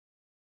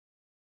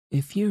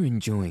If you're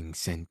enjoying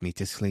Send Me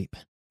to Sleep,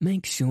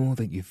 make sure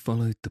that you've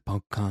followed the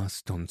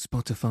podcast on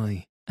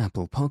Spotify,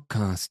 Apple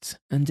Podcasts,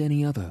 and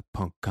any other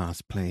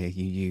podcast player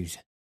you use.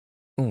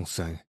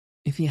 Also,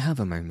 if you have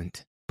a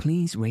moment,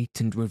 please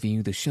rate and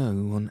review the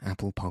show on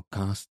Apple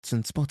Podcasts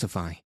and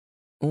Spotify.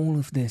 All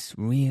of this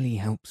really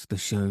helps the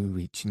show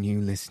reach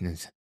new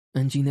listeners,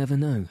 and you never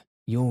know,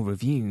 your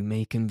review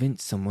may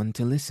convince someone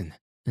to listen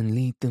and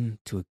lead them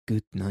to a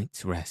good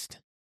night's rest,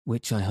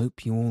 which I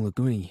hope you all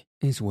agree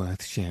is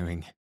worth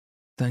sharing.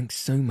 Thanks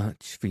so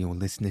much for your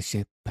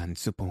listenership and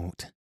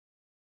support.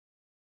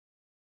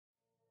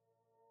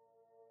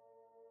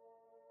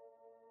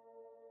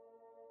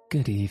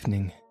 Good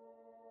evening.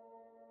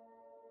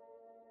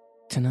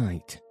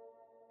 Tonight,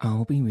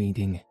 I'll be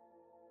reading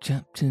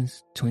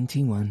chapters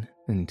 21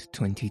 and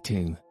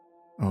 22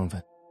 of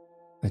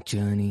A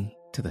Journey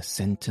to the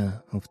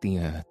Centre of the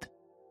Earth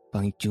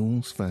by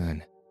Jules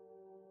Verne.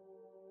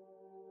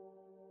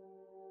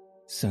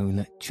 So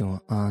let your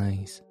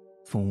eyes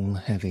fall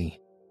heavy,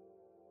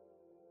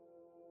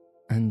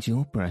 and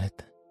your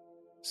breath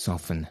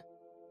soften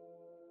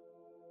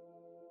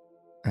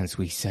as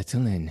we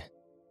settle in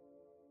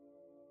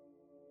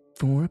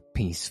for a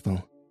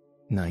peaceful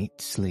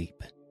night's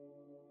sleep.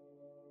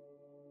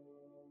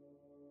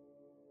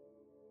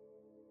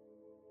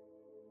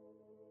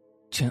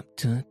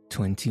 Chapter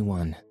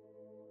 21.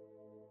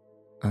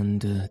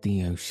 Under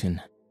the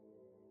Ocean.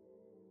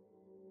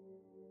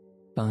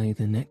 By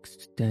the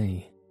next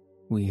day,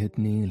 we had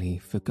nearly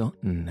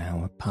forgotten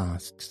our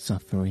past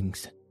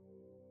sufferings.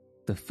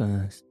 The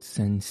first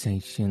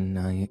sensation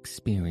I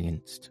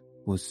experienced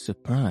was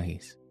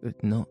surprise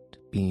at not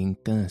being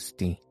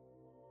thirsty,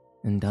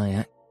 and I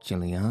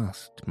actually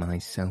asked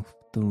myself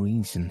the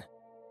reason.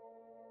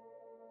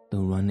 The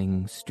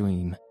running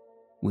stream,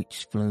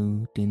 which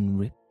flowed in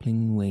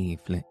rippling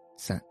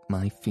wavelets at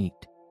my feet,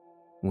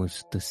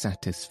 was the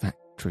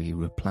satisfactory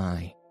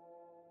reply.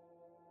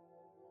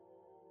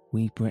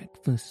 We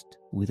breakfasted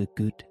with a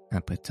good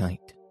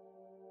appetite,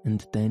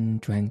 and then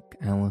drank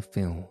our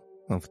fill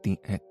of the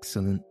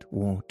excellent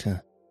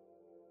water.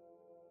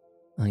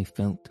 I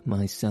felt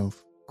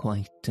myself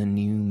quite a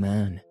new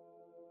man,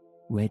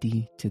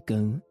 ready to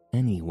go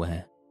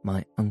anywhere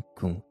my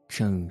uncle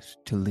chose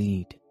to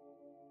lead.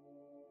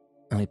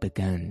 I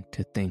began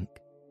to think,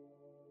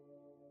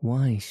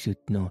 why should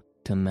not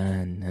a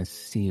man as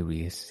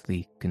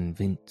seriously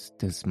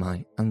convinced as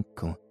my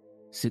uncle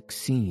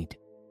succeed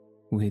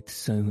with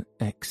so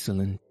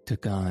excellent a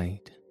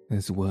guide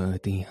as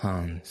worthy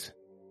Hans,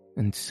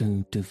 and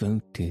so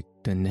devoted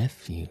a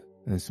nephew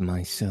as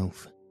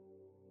myself?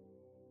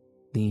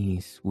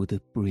 These were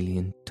the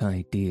brilliant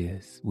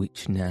ideas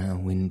which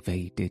now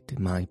invaded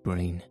my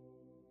brain.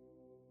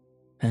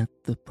 Had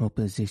the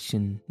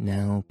proposition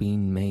now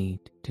been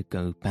made to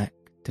go back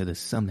to the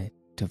summit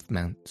of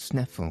Mount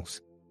Sneffels,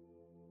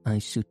 I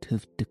should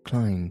have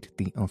declined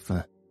the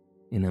offer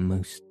in a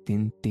most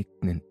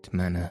indignant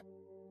manner.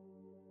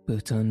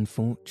 But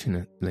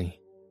unfortunately,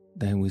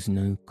 there was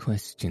no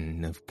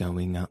question of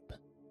going up.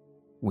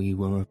 We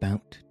were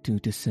about to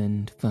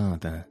descend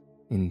farther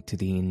into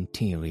the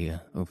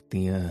interior of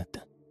the earth.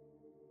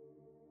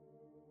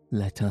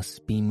 Let us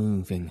be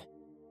moving,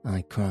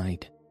 I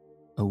cried,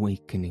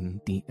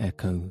 awakening the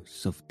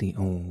echoes of the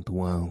old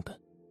world.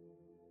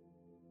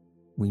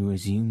 We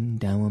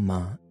resumed our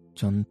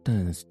march on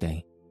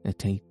Thursday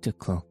at 8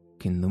 o'clock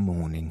in the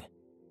morning.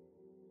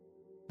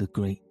 The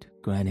great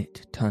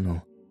granite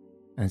tunnel,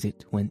 as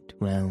it went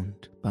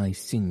round by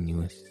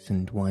sinuous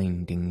and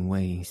winding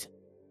ways,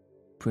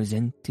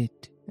 presented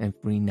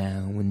every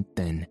now and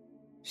then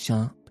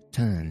sharp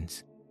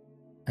turns,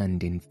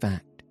 and in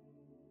fact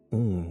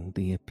all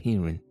the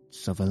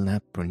appearance of a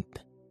labyrinth.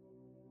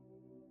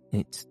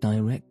 Its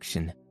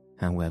direction,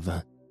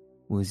 however,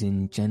 was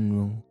in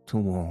general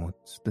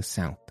towards the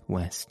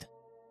southwest.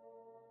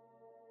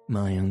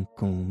 My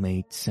uncle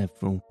made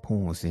several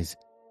pauses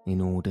in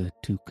order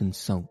to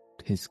consult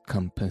his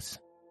compass.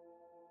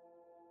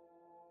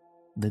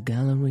 The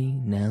gallery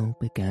now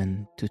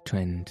began to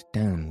trend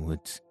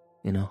downwards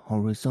in a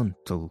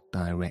horizontal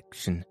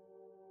direction,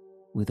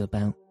 with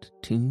about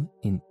 2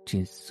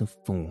 inches of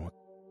fall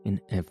in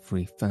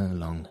every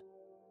furlong.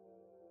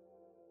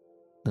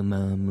 The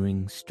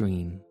murmuring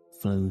stream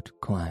flowed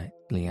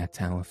quietly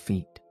at our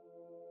feet.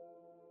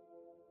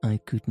 I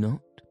could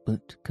not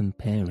but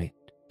compare it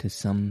to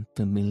some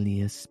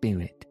familiar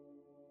spirit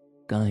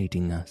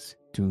guiding us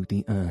through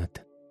the earth,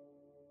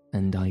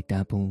 and I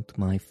dabbled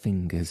my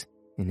fingers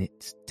in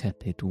its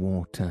tepid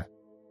water,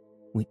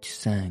 which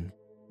sang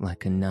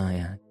like a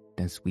naiad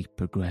as we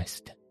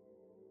progressed.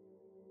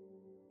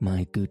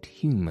 My good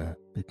humour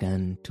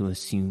began to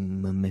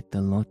assume a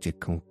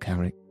mythological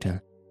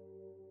character.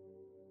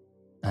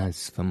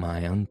 As for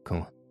my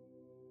uncle,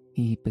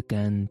 he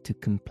began to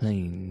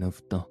complain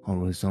of the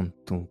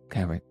horizontal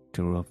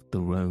character of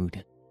the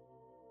road.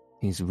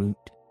 His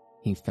route,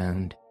 he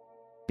found,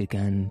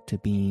 began to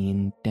be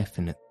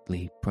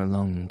indefinitely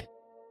prolonged,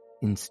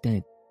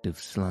 instead of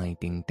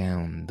sliding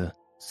down the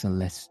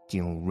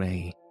celestial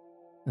ray,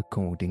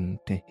 according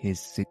to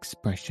his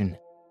expression,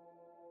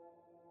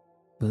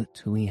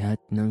 But we had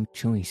no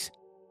choice,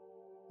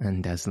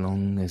 and as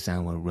long as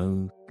our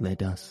road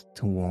led us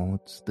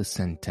towards the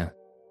centre,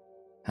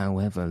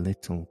 however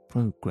little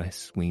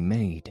progress we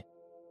made,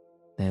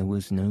 there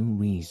was no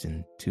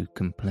reason to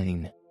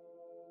complain.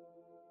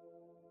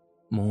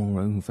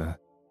 Moreover,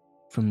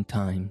 from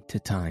time to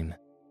time,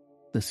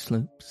 the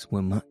slopes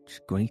were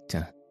much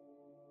greater,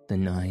 the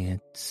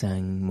naiad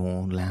sang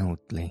more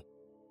loudly,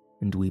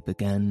 and we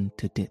began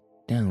to dip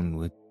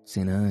downwards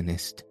in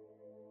earnest.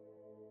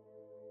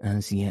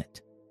 As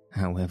yet,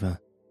 however,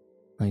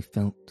 I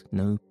felt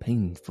no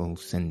painful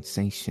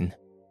sensation.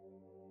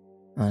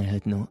 I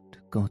had not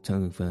got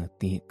over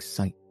the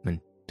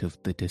excitement of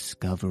the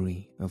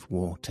discovery of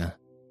water.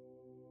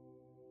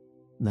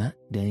 That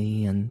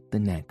day and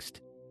the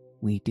next,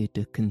 we did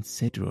a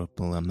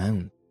considerable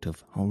amount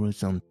of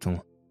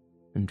horizontal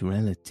and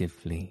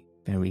relatively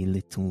very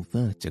little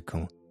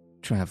vertical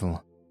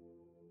travel.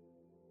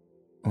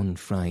 On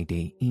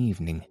Friday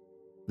evening,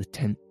 the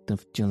 10th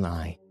of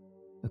July,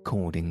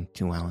 according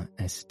to our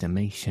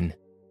estimation,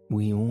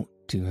 we ought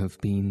to have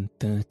been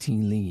 30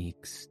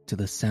 leagues to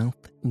the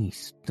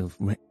southeast of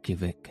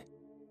Reykjavik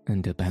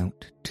and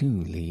about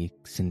 2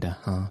 leagues and a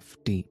half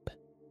deep.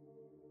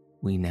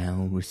 We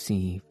now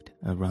received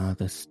a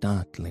rather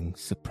startling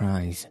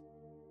surprise.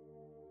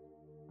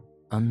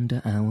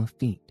 Under our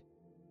feet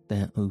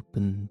there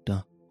opened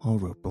a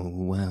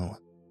horrible well.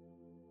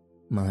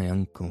 My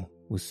uncle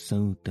was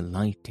so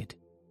delighted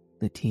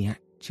that he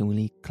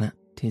actually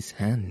clapped his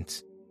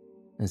hands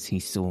as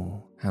he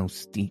saw how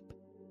steep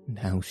and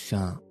how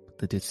sharp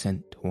the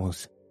descent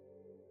was.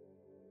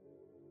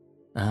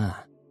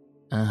 "Ah,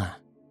 ah,"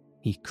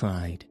 he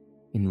cried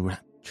in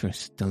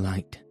rapturous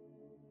delight.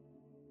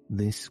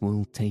 "This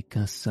will take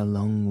us a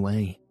long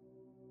way.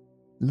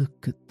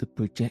 Look at the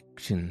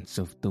projections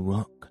of the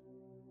rock.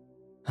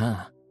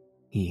 Ah,"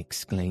 he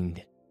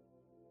exclaimed,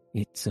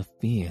 "it's a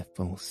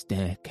fearful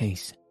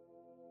staircase."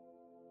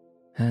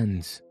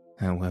 Hans,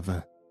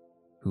 however,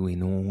 who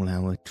in all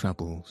our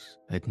troubles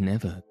had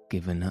never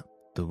given up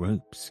the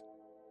ropes,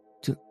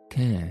 took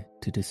care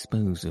to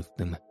dispose of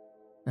them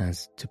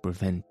as to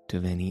prevent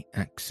of any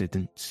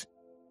accidents.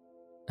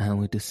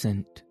 Our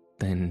descent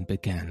then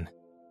began.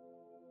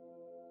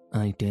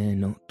 I dare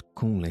not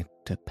call it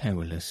a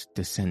perilous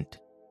descent,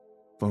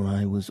 for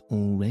I was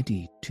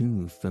already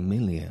too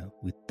familiar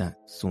with that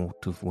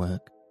sort of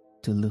work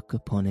to look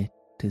upon it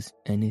as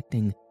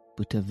anything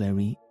but a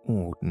very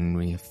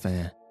ordinary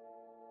affair.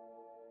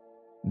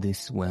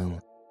 This well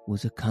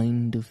was a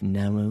kind of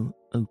narrow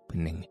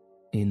opening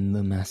in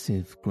the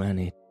massive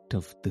granite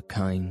of the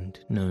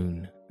kind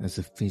known as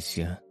a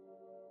fissure.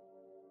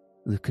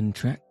 The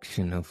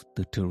contraction of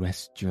the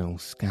terrestrial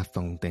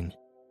scaffolding,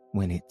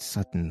 when it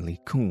suddenly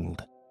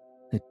cooled,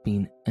 had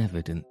been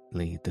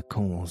evidently the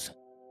cause.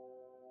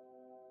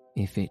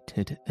 If it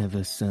had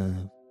ever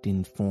served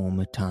in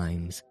former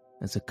times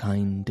as a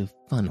kind of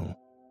funnel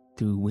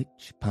through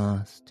which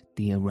passed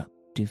the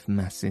eruptive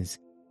masses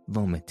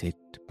vomited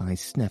by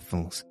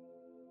Sneffels,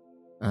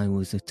 I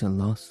was at a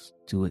loss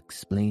to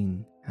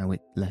explain how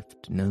it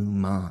left no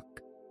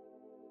mark.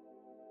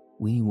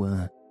 We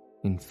were,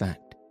 in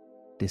fact,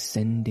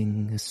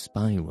 descending a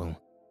spiral,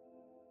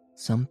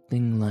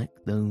 something like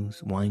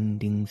those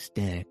winding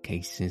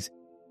staircases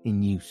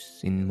in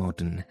use in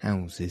modern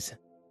houses.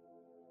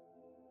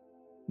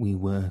 We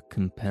were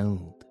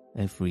compelled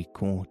every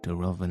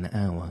quarter of an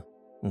hour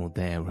or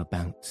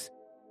thereabouts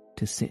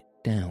to sit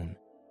down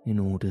in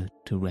order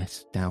to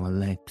rest our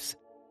legs.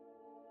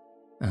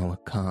 Our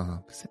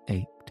calves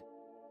ached.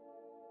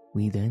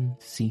 We then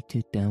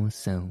seated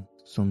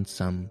ourselves on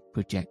some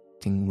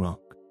projecting rock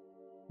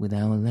with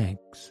our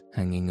legs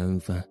hanging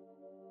over,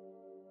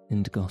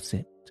 and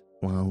gossiped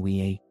while we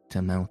ate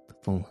a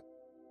mouthful,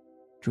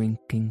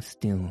 drinking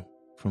still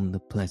from the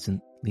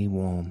pleasantly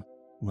warm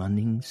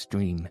running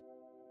stream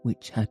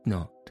which had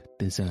not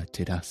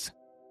deserted us.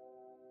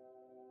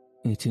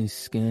 It is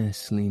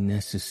scarcely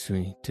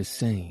necessary to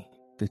say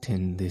that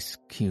in this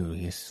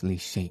curiously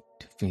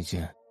shaped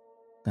fissure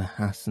the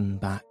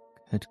Hassenbach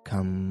had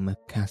come a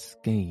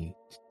cascade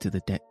to the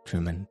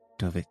detriment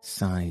of its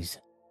size.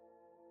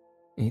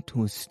 It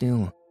was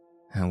still,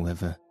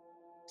 however,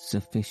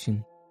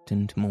 sufficient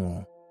and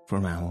more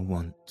for our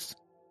wants.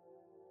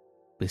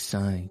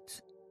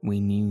 Besides, we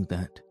knew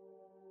that,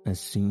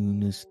 as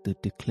soon as the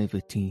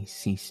declivity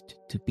ceased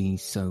to be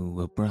so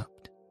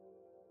abrupt,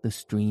 the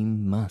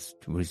stream must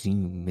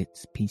resume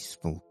its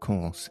peaceful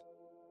course.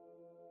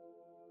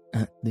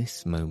 At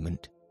this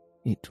moment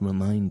it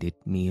reminded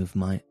me of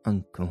my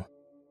uncle,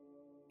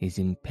 his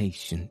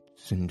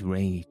impatience and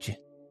rage,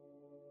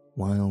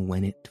 while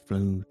when it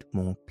flowed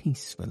more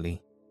peacefully,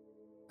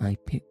 I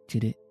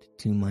pictured it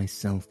to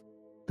myself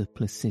the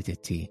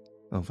placidity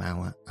of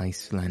our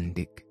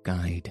Icelandic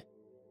guide.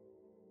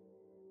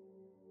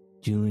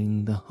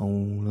 During the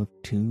whole of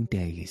 2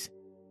 days,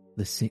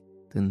 the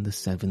 6th and the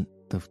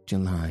 7th of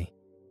July,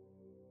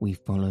 we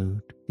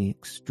followed the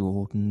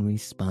extraordinary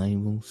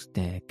spiral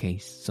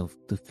staircase of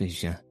the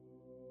fissure,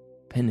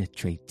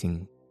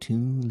 penetrating 2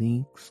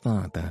 leagues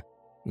farther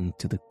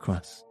into the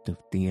crust of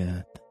the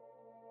earth,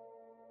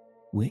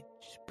 which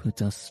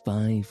put us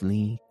 5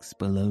 leagues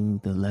below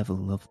the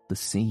level of the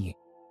sea.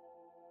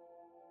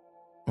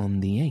 On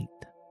the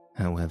 8th,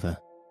 however,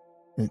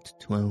 at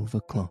 12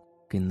 o'clock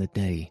in the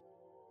day,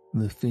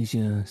 the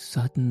fissure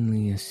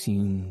suddenly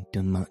assumed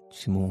a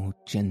much more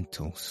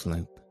gentle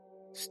slope,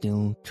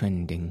 still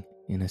trending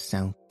in a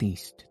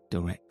southeast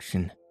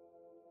direction.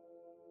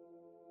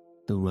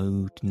 The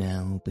road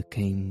now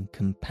became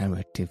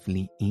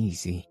comparatively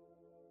easy,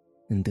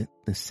 and at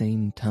the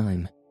same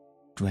time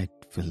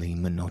dreadfully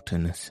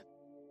monotonous.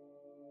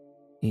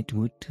 It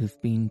would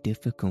have been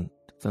difficult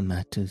for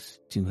matters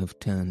to have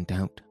turned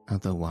out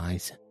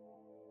otherwise.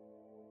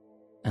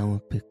 Our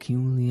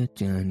peculiar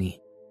journey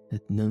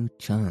had no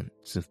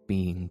chance of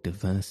being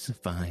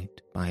diversified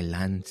by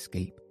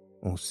landscape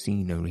or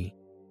scenery.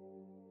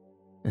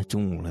 At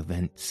all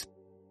events,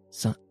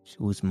 such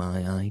was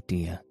my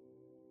idea.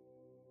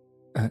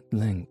 At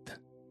length,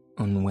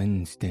 on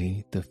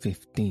Wednesday the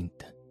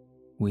 15th,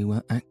 we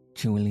were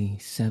actually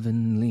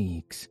 7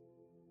 leagues,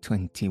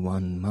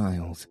 21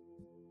 miles,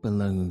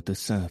 below the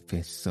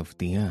surface of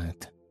the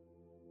earth,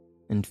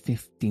 and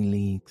 50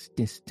 leagues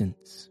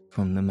distance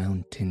from the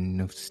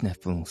mountain of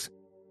Sneffels.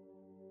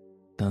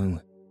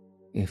 Though,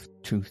 if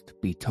truth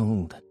be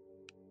told,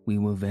 we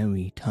were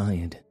very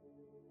tired.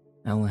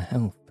 Our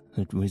health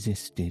had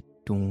resisted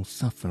all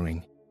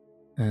suffering,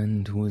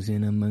 and was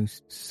in a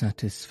most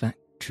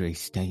satisfactory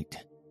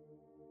state.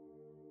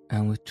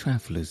 Our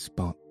traveller's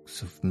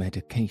box of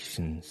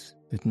medications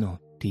had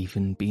not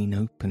even been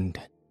opened.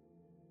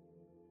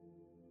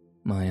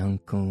 My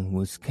uncle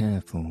was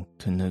careful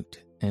to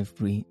note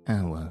every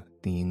hour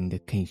the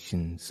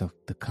indications of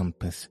the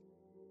compass,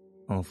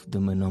 of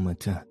the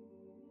manometer,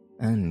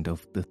 and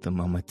of the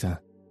thermometer,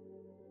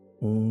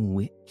 all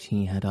which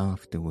he had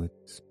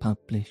afterwards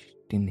published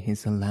in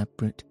his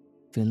elaborate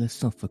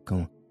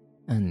philosophical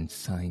and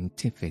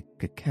scientific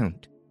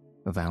account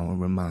of our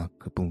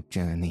remarkable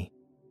journey.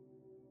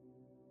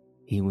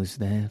 He was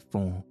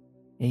therefore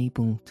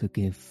able to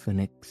give an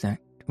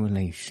exact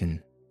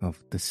relation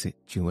of the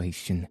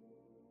situation.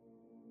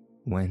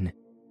 When,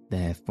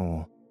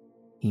 therefore,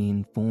 he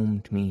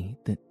informed me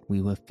that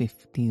we were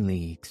 50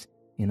 leagues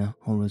in a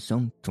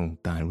horizontal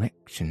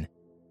direction,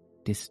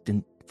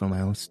 distant from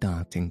our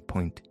starting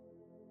point,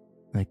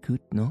 I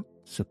could not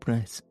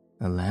suppress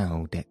a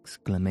loud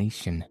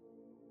exclamation.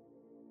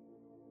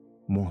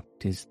 "What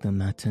is the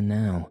matter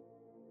now?"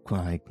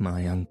 cried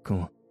my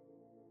uncle.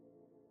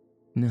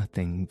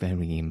 "Nothing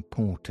very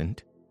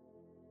important,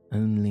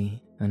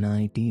 only an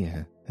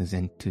idea has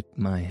entered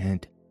my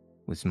head,"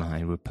 was my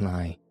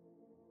reply.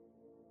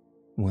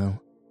 "Well,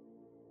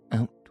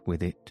 out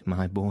with it,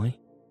 my boy."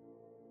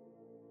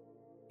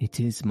 "It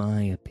is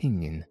my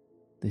opinion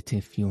that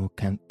if your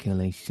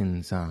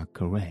calculations are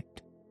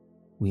correct,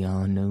 we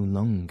are no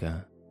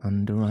longer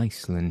under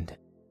Iceland."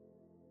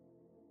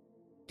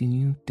 "Do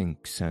you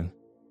think so?"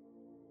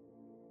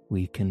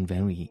 "We can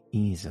very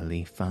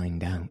easily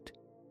find out,"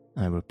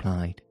 I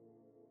replied,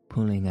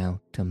 pulling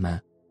out a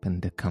map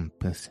and a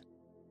compass.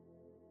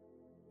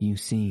 "You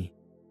see,"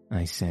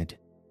 I said,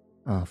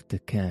 after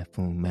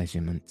careful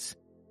measurements,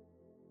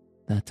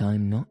 "that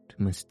I'm not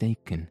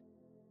mistaken.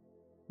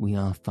 We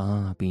are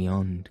far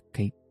beyond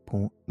Cape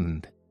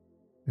Portland,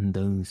 and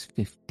those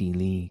 50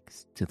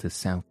 leagues to the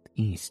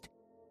southeast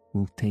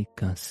will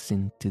take us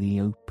into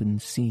the open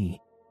sea."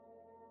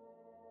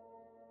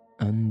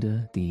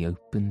 "Under the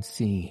open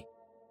sea,"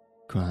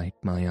 cried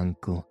my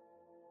uncle,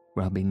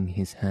 rubbing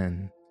his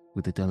hands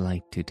with a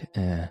delighted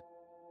air.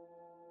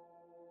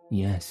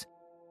 "Yes,"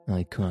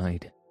 I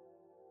cried.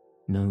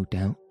 "No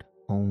doubt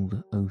all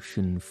the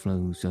ocean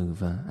flows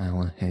over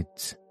our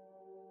heads."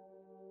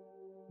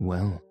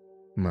 "Well,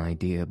 my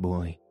dear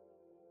boy,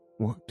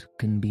 what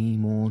can be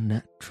more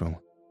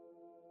natural?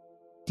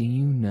 Do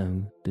you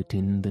know that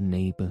in the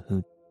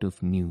neighbourhood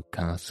of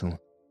Newcastle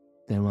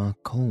there are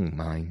coal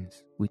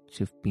mines which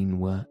have been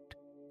worked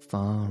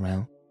far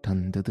out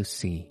under the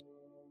sea?"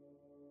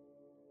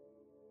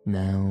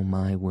 Now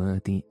my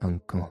worthy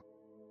uncle,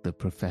 the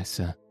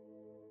professor,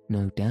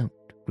 no doubt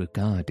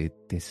regarded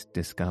this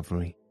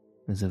discovery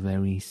as a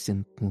very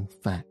simple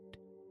fact,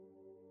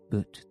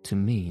 but to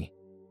me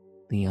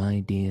the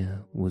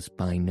idea was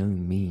by no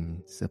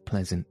means a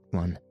pleasant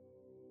one.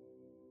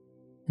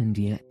 And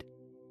yet,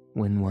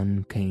 when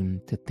one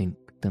came to think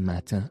the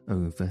matter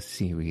over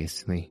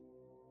seriously,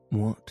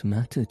 what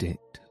mattered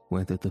it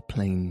whether the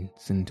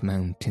plains and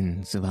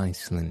mountains of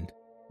Iceland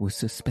were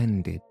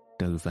suspended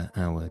over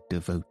our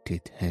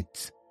devoted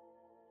heads,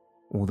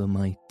 or the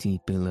mighty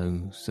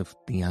billows of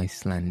the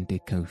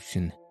Icelandic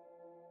Ocean?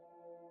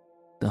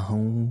 The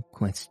whole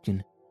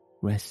question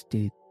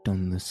rested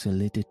on the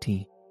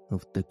solidity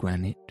of the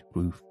granite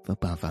roof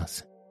above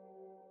us.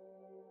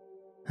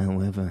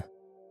 However,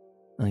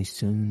 I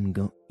soon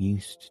got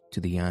used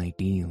to the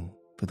ideal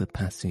for the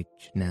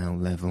passage now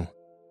level,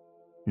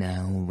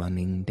 now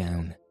running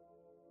down,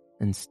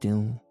 and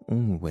still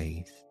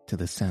always to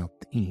the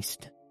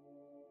southeast,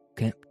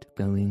 kept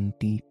going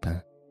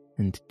deeper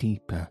and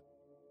deeper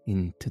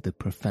into the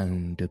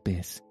profound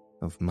abyss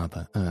of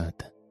Mother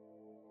Earth.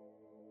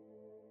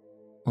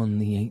 On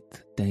the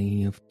 8th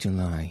day of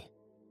July,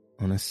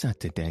 on a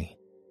Saturday,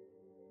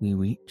 we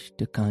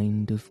reached a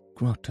kind of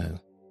grotto.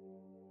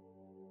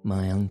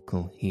 My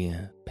uncle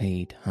here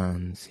paid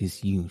Hans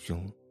his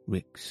usual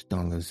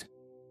 $6,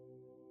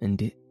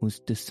 and it was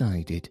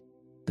decided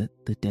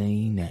that the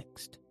day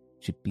next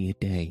should be a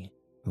day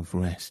of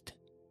rest.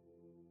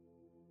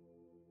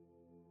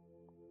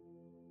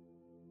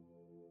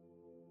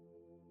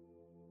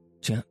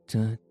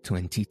 Chapter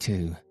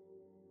 22.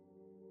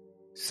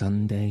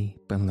 Sunday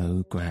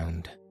Below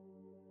Ground.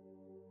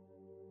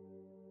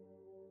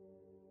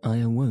 I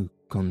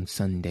awoke on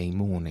Sunday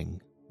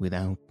morning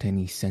without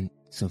any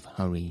sense of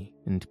hurry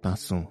and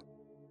bustle,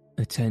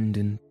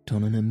 attendant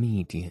on an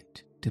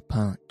immediate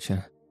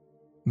departure,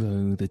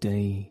 though the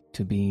day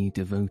to be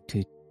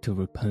devoted to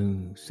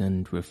repose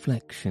and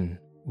reflection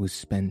was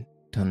spent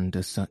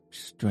under such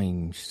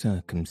strange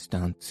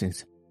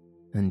circumstances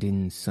and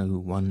in so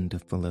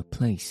wonderful a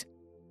place.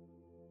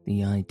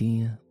 The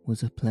idea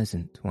was a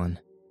pleasant one.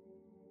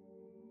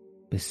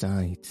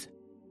 Besides,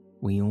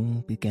 we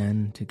all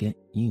began to get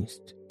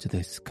used to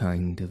this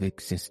kind of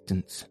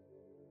existence.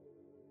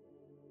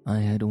 I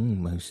had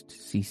almost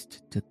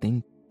ceased to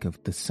think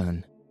of the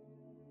sun,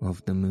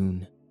 of the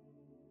moon,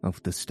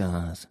 of the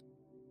stars,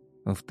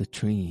 of the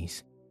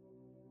trees,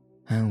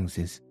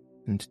 houses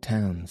and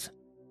towns,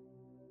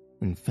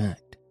 in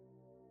fact,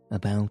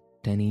 about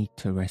any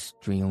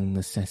terrestrial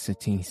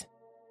necessities.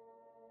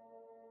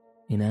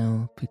 In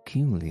our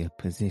peculiar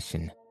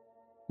position,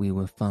 we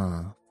were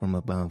far from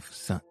above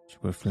such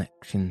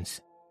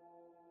reflections.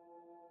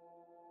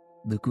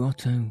 The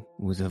grotto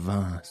was a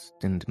vast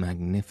and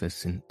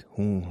magnificent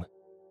hall.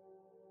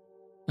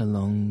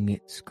 Along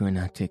its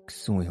granitic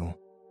soil,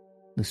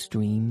 the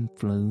stream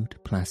flowed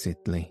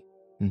placidly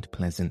and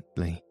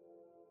pleasantly.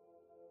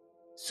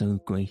 So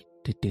great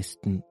a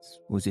distance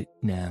was it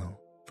now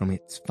from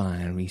its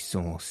fiery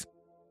source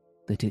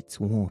that its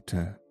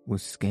water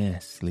was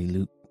scarcely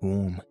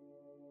lukewarm,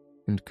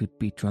 and could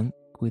be drunk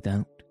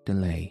without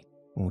delay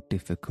or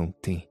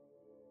difficulty.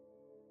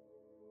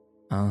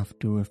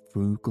 After a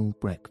frugal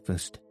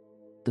breakfast,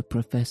 the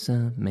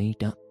Professor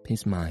made up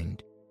his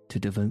mind to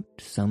devote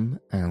some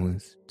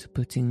hours to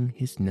putting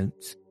his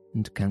notes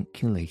and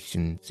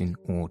calculations in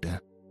order.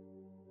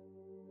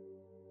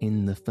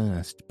 In the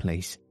first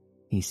place,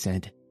 he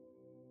said,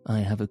 I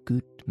have a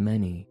good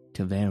many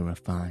to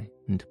verify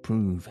and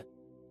prove,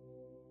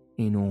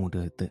 in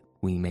order that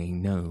we may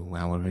know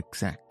our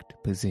exact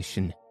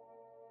position.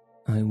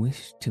 I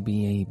wish to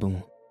be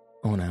able,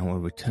 on our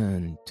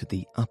return to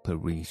the upper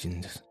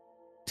regions,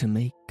 to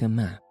make a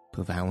map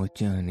of our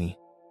journey,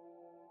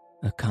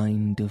 a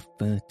kind of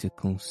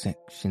vertical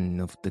section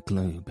of the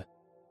globe,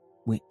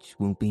 which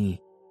will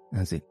be,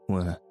 as it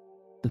were,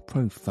 the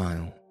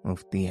profile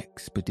of the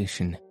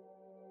expedition.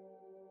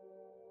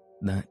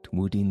 That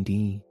would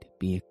indeed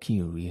be a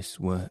curious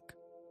work,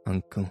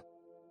 Uncle,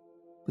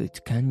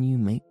 but can you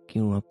make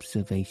your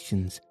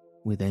observations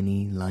with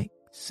any like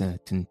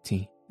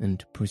certainty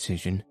and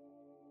precision?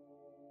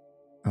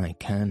 I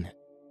can.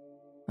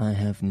 I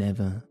have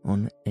never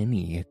on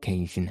any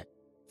occasion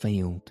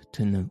failed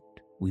to note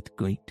with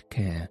great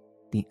care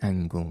the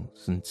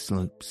angles and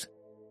slopes.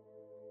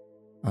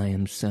 I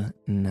am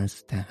certain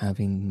as to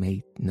having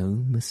made no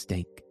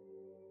mistake.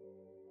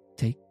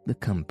 Take the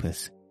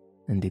compass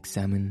and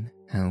examine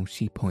how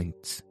she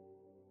points.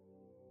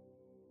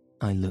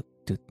 I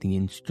looked at the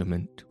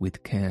instrument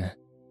with care.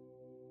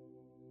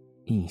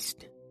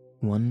 East,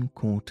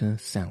 1/4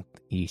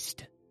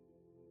 southeast.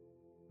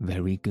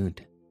 Very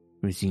good,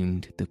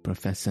 resumed the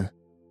Professor,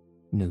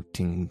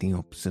 noting the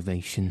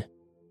observation,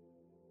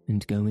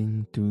 and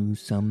going through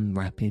some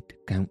rapid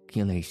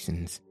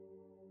calculations.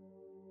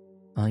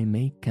 I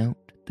make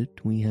out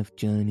that we have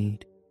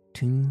journeyed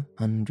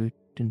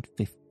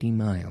 250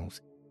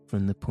 miles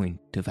from the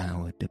point of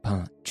our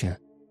departure.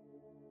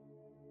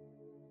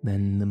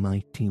 Then the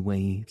mighty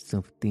waves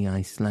of the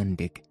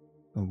Icelandic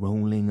are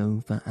rolling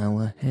over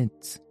our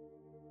heads.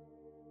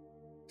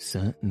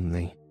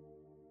 Certainly.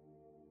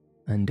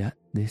 And at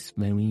this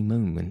very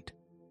moment,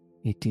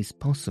 it is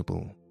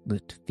possible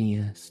that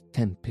fierce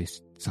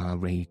tempests are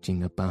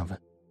raging above,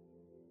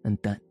 and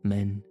that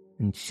men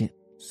and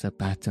ships are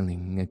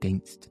battling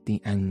against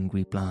the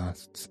angry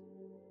blasts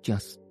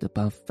just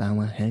above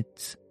our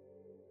heads.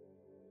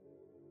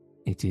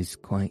 It is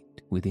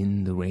quite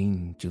within the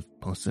range of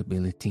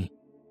possibility,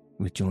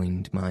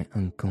 rejoined my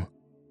uncle,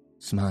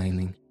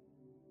 smiling.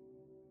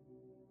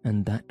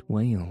 And that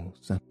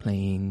whales are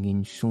playing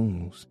in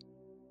shoals,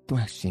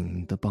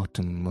 thrashing the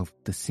bottom of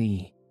the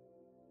sea,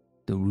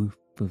 the roof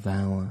of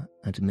our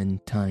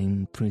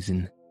adamantine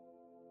prison.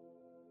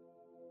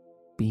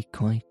 Be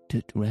quite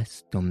at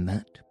rest on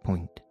that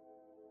point.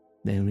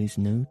 There is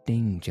no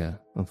danger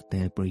of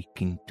their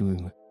breaking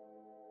through.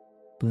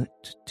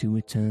 But to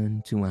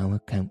return to our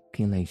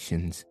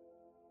calculations,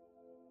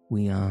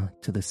 we are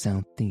to the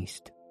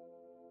southeast,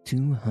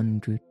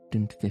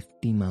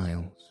 250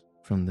 miles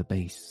from the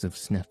base of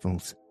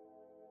Sneffels,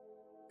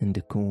 and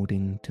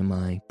according to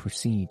my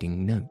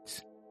preceding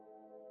notes,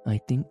 I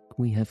think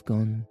we have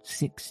gone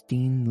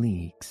 16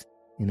 leagues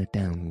in a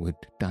downward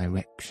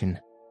direction.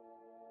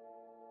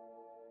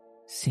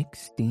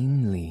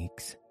 16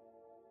 leagues,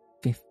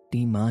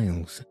 50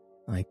 miles,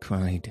 I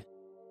cried.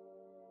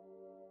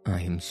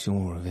 I am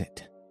sure of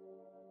it.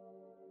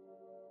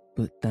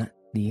 But that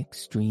the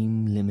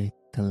extreme limit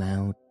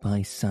allowed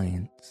by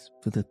science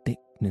for the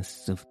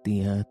thickness of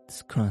the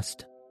earth's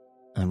crust,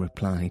 I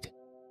replied,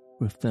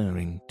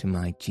 referring to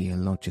my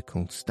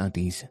geological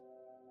studies.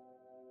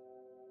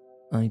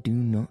 I do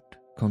not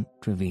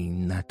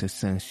contravene that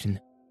assertion,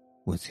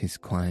 was his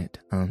quiet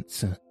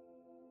answer.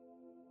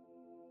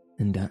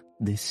 And at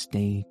this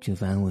stage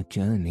of our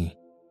journey,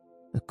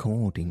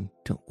 according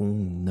to all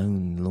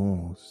known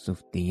laws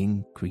of the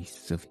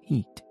increase of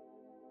heat,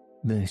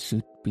 there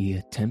should be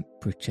a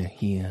temperature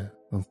here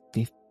of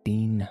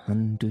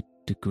 1500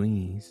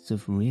 degrees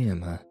of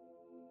Reaumur.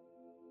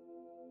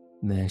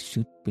 There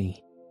should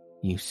be,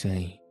 you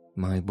say,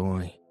 my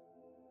boy.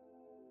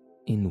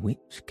 In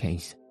which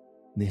case,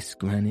 this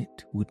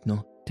granite would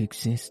not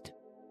exist,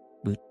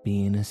 but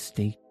be in a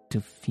state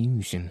of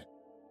fusion.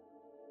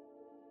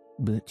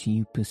 But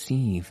you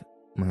perceive,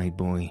 my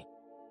boy,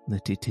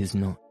 that it is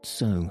not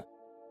so,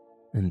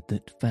 and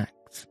that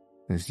facts,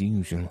 as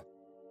usual,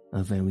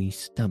 are very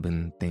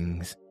stubborn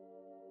things,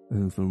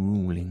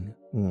 overruling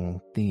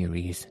all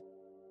theories.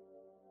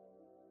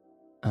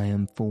 I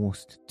am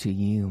forced to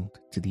yield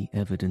to the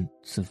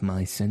evidence of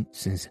my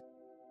senses,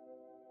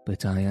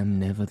 but I am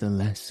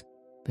nevertheless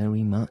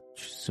very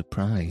much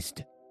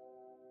surprised.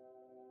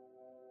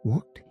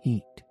 What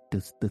heat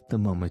does the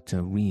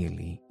thermometer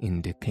really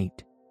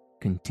indicate?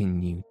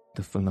 Continued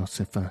the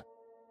philosopher.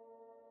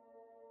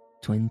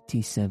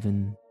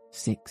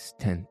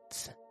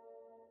 27/6.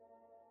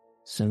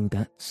 So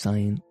that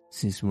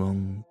science is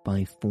wrong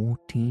by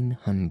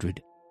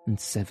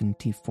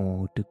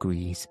 1474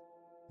 degrees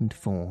and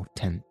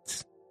 4/10,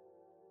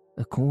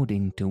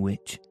 according to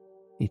which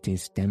it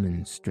is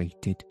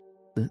demonstrated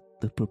that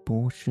the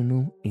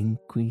proportional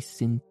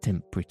increase in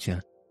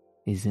temperature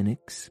is an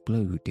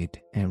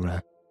exploded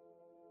error.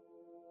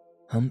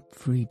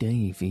 Humphrey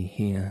Davy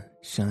here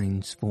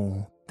shines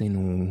forth in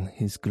all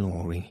his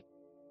glory.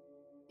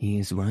 He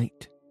is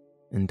right,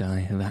 and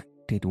I have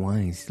acted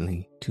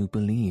wisely to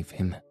believe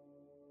him.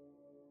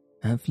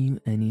 Have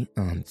you any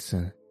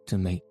answer to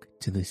make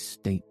to this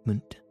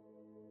statement?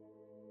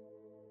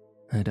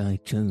 Had I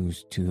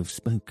chose to have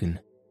spoken,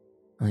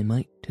 I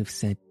might have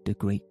said a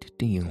great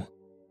deal.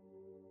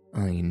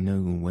 I in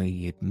no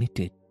way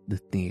admitted the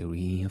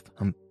theory of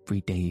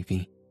Humphrey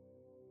Davy.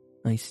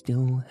 I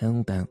still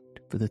held out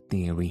for the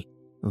theory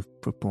of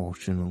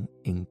proportional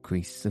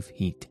increase of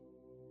heat,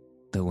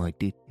 though I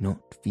did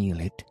not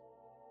feel it.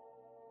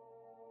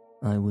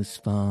 I was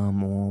far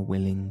more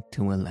willing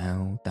to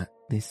allow that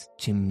this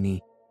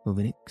chimney of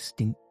an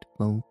extinct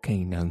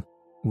volcano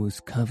was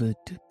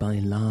covered by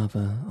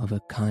lava of a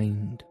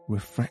kind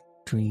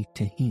refractory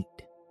to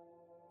heat,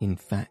 in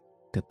fact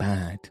a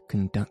bad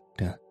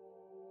conductor,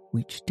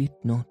 which did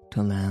not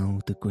allow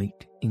the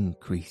great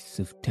increase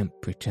of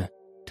temperature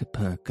to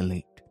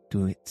percolate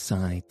through its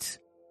sides.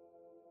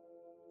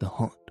 The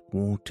hot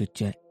water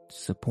jet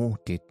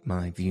supported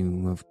my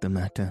view of the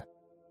matter,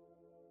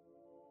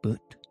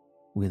 but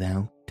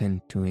without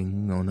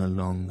entering on a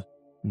long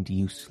and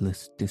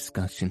useless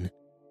discussion,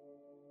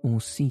 or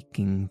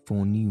seeking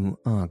for new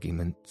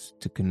arguments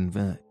to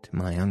convert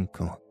my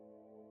uncle,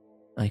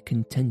 I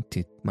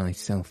contented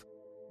myself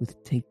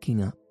with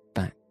taking up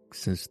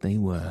facts as they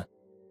were.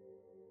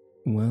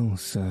 Well,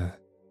 sir,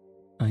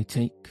 I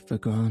take for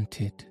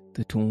granted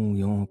that all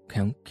your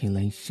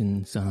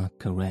calculations are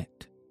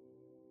correct,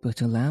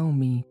 but allow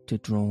me to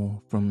draw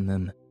from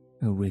them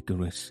a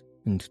rigorous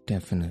and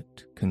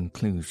definite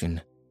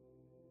conclusion.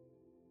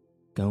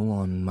 Go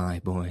on, my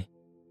boy,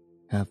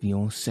 have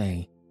your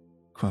say,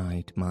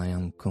 cried my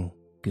uncle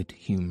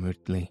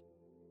good-humouredly.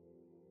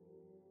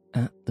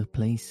 At the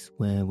place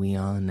where we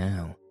are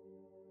now,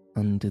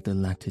 under the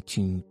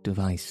latitude of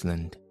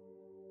Iceland,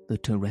 the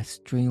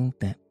terrestrial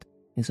depth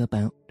is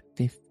about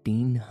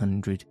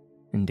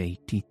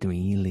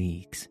 1583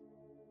 leagues.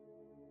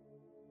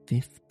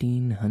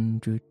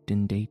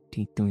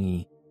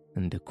 1583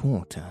 and a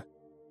quarter.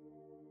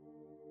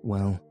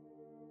 Well,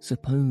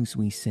 suppose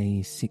we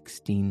say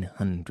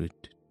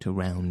 1600 to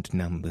round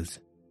numbers.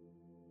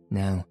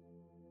 Now,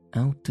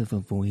 out of a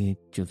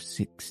voyage of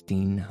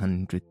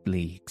 1600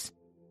 leagues,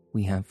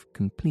 we have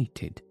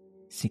completed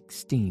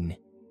 16.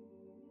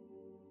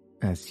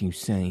 As you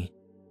say,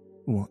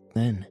 what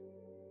then?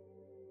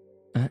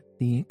 At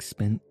the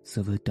expense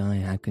of a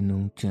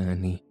diagonal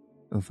journey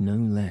of no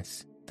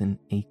less than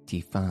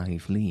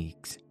 85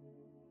 leagues.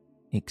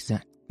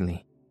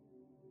 Exactly.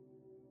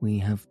 We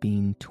have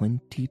been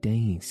 20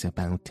 days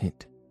about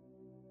it.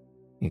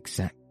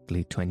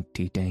 Exactly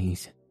 20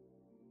 days.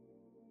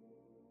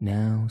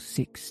 Now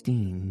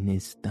 16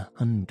 is the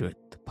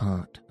 100th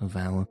part of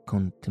our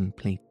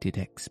contemplated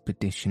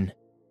expedition.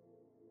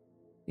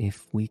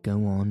 If we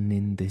go on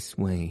in this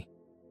way,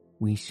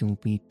 we shall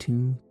be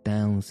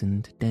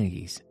 2,000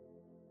 days.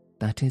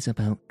 That is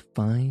about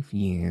 5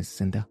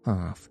 years and a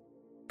half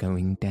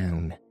going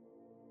down.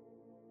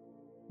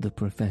 The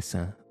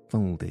professor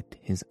folded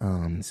his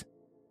arms,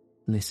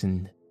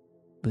 listened,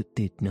 but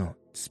did not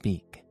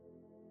speak.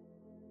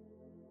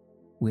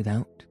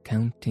 Without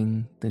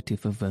counting that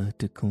if a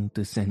vertical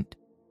descent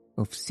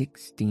of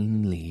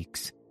 16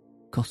 leagues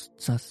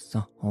costs us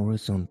a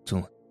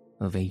horizontal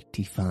of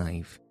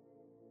 85,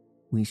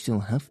 we shall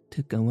have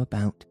to go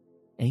about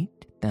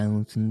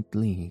 8,000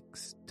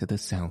 leagues to the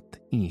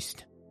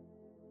southeast,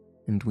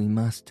 and we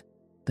must,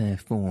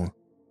 therefore,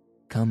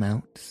 come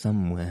out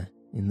somewhere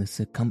in the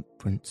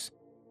circumference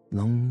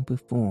long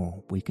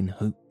before we can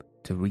hope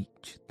to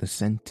reach the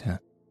centre.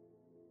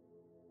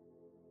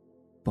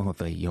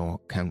 "Bother your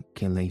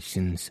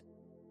calculations,"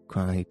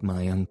 cried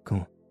my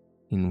uncle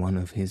in one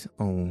of his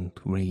old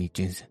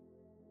rages.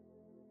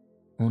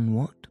 "On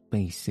what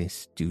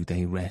basis do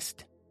they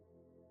rest?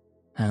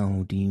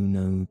 How do you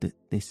know that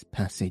this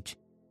passage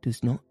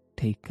does not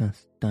take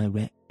us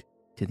direct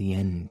to the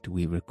end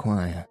we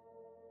require?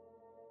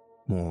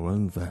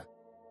 Moreover,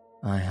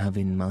 I have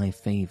in my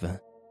favour,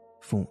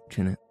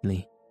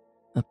 fortunately,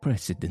 a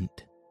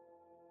precedent.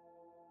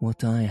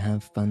 What I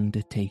have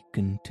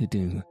undertaken to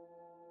do,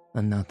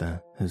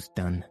 another has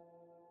done,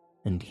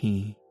 and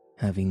he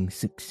having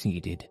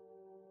succeeded,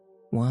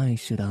 why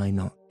should I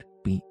not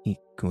be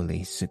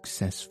equally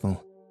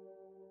successful?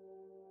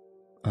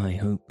 I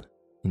hope,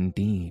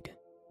 indeed,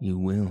 you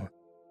will,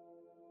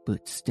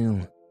 but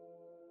still,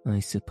 I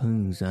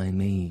suppose I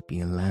may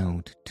be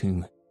allowed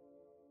to."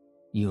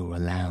 "You're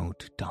allowed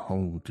to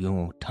hold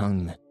your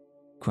tongue,"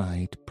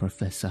 cried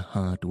Professor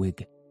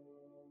Hardwigg,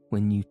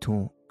 "when you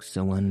talk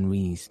so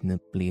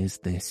unreasonably as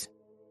this."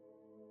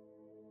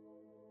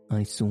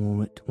 I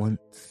saw at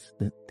once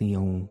that the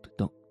old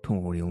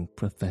doctorial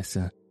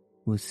professor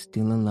was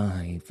still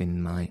alive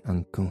in my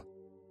uncle,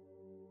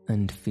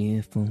 and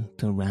fearful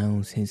to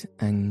rouse his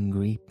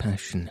angry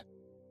passion,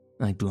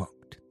 I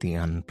dropped the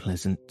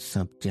unpleasant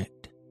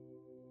subject.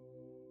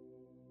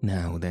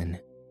 "Now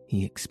then,"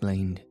 he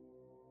explained,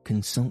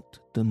 "consult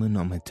the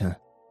manometer.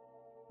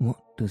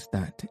 What does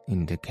that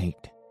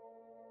indicate?"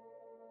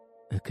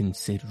 "A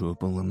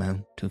considerable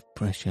amount of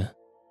pressure."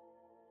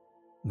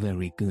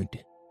 "Very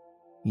good.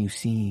 You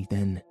see,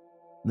 then,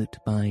 that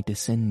by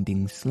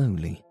descending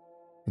slowly,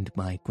 and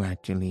by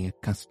gradually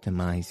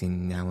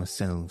accustomizing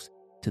ourselves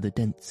to the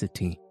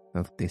density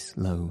of this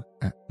low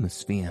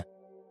atmosphere,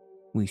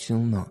 we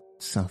shall not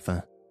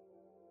suffer."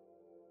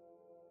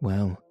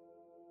 "Well,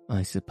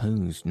 I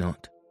suppose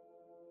not,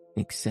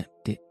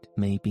 except it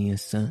may be a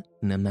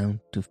certain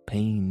amount of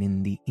pain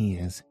in the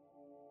ears,"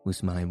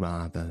 was my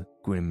rather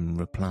grim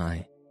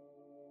reply.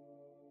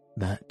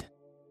 "That,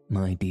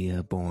 my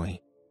dear boy,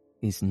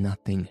 is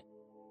nothing,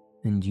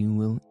 and you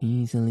will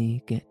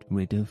easily get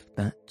rid of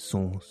that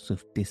source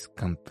of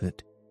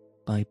discomfort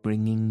by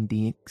bringing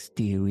the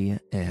exterior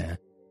air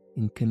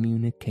in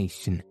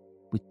communication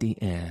with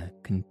the air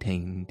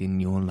contained in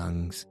your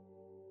lungs."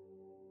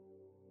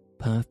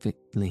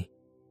 "Perfectly,"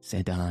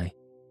 said I,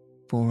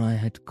 for I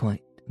had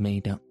quite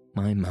made up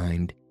my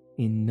mind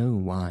in no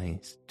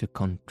wise to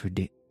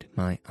contradict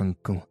my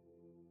uncle.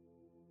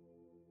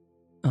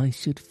 "I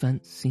should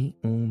fancy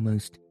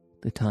almost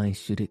that I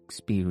should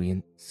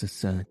experience a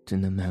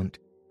certain amount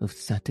of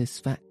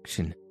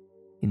satisfaction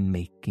in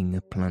making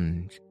a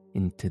plunge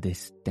into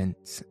this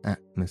dense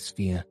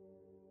atmosphere.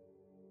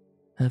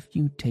 Have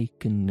you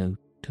taken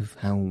note of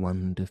how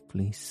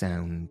wonderfully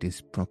sound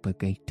is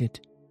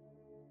propagated?"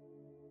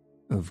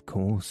 "Of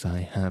course I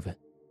have.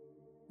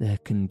 There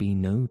can be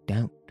no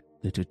doubt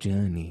that a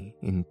journey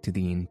into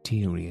the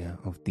interior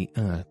of the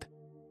earth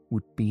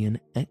would be an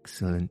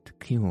excellent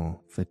cure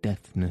for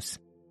deafness."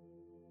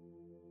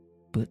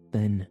 "But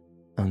then,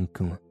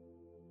 uncle,"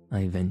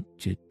 I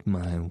ventured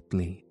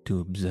mildly to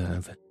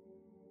observe,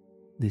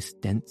 "this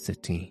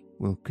density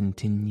will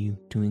continue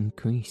to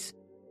increase."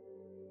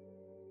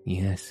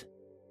 "Yes,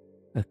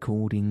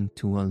 according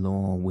to a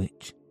law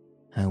which,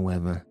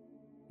 however,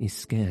 is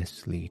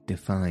scarcely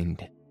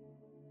defined.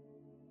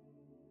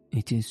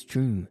 It is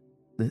true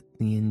that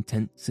the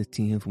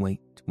intensity of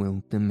weight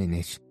will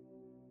diminish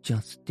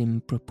just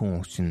in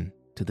proportion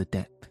to the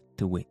depth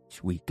to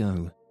which we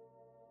go.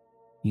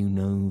 You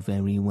know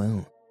very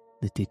well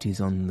that it is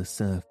on the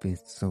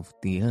surface of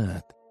the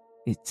earth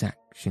its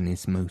action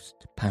is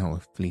most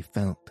powerfully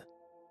felt,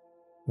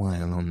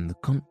 while on the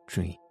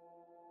contrary,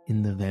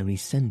 in the very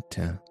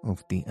centre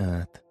of the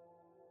earth,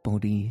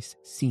 bodies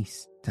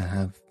cease to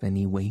have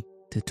any weight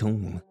at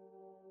all.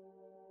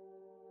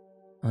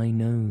 I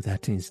know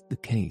that is the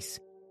case,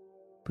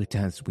 but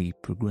as we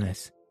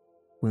progress,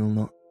 will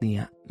not the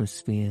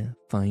atmosphere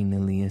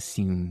finally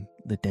assume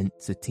the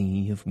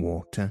density of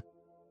water?"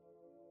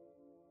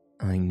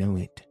 "I know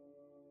it,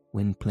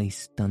 when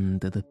placed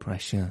under the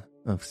pressure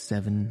of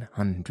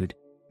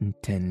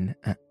 710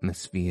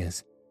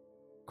 atmospheres,"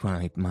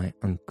 cried my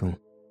uncle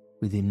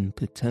with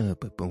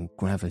imperturbable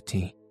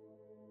gravity.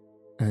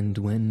 "And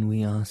when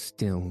we are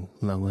still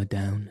lower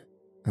down?"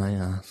 I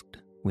asked,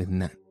 with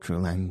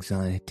natural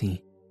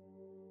anxiety,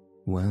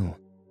 well,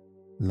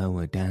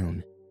 lower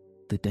down,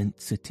 the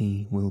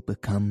density will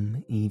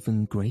become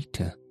even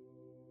greater.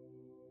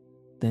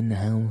 Then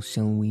how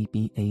shall we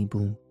be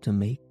able to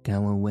make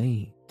our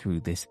way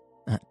through this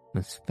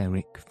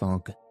atmospheric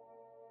fog?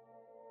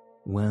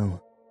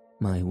 Well,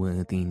 my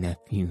worthy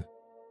nephew,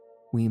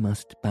 we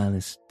must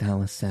ballast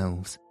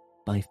ourselves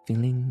by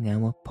filling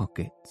our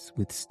pockets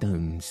with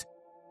stones,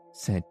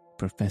 said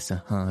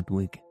Professor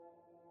Hardwigg.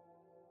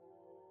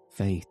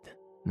 Faith,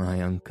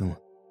 my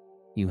uncle,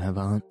 you have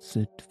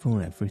answered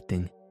for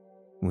everything,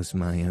 was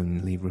my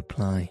only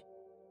reply.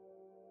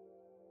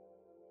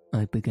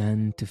 I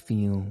began to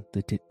feel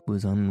that it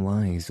was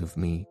unwise of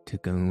me to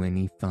go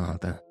any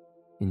farther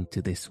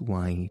into this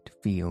wide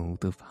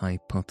field of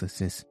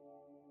hypothesis,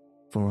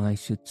 for I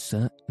should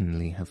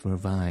certainly have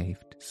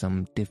revived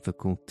some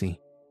difficulty,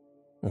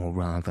 or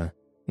rather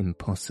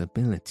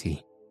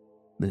impossibility,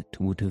 that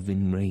would have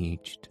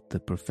enraged the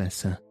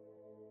professor.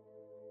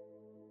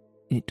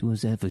 It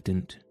was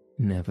evident,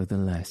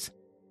 nevertheless,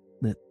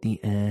 that the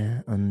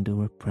air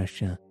under a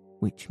pressure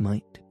which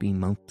might be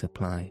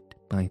multiplied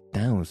by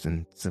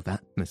thousands of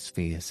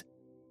atmospheres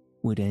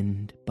would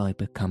end by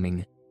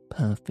becoming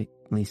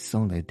perfectly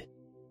solid,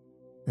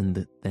 and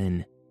that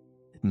then,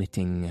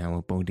 admitting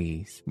our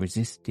bodies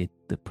resisted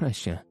the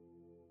pressure,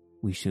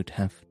 we should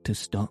have to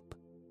stop.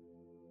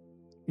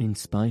 In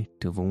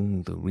spite of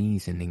all the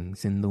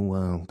reasonings in the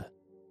world,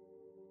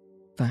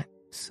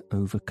 facts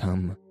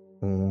overcome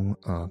all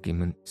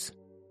arguments.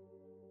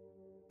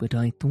 But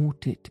I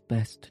thought it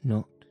best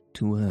not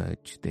to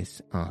urge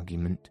this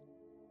argument.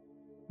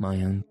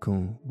 My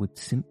uncle would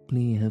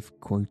simply have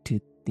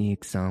quoted the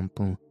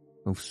example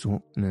of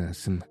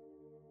Sortnersum.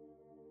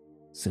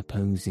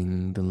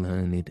 Supposing the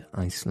learned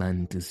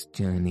Icelander's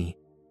journey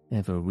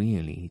ever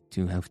really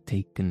to have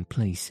taken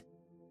place,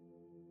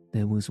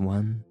 there was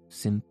one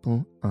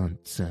simple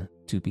answer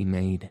to be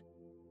made.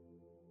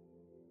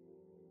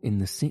 In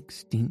the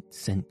 16th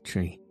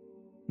century,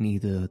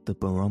 neither the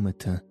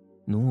barometer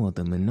nor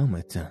the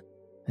manometer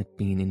had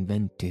been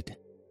invented.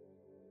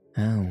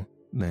 How,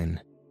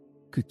 then,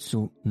 could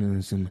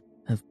Sortnersum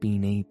have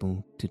been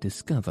able to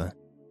discover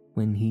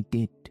when he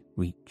did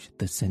reach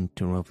the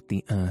centre of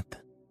the earth?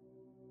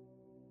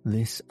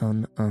 This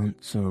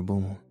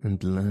unanswerable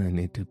and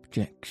learned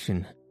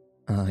objection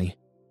I,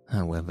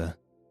 however,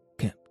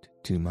 kept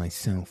to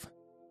myself,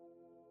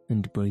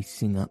 and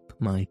bracing up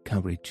my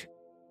courage,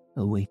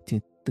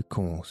 awaited the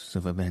course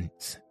of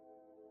events,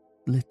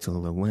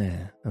 little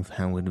aware of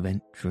how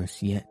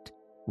adventurous yet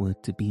were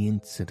to be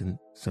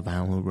incidents of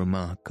our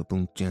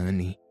remarkable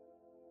journey.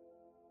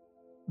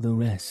 The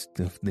rest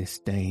of this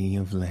day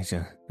of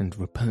leisure and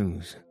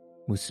repose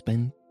was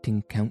spent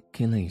in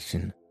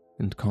calculation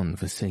and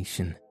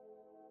conversation.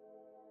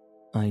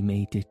 I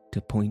made it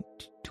a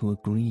point to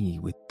agree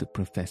with the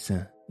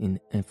professor in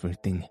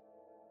everything,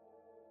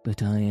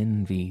 but I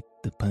envied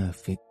the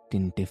perfect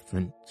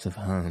indifference of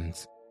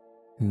Hans,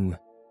 who,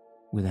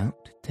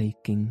 without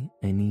taking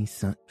any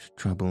such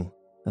trouble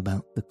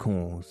about the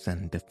cause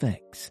and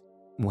effects,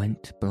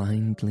 went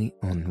blindly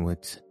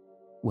onwards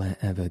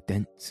wherever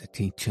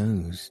density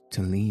chose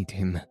to lead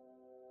him.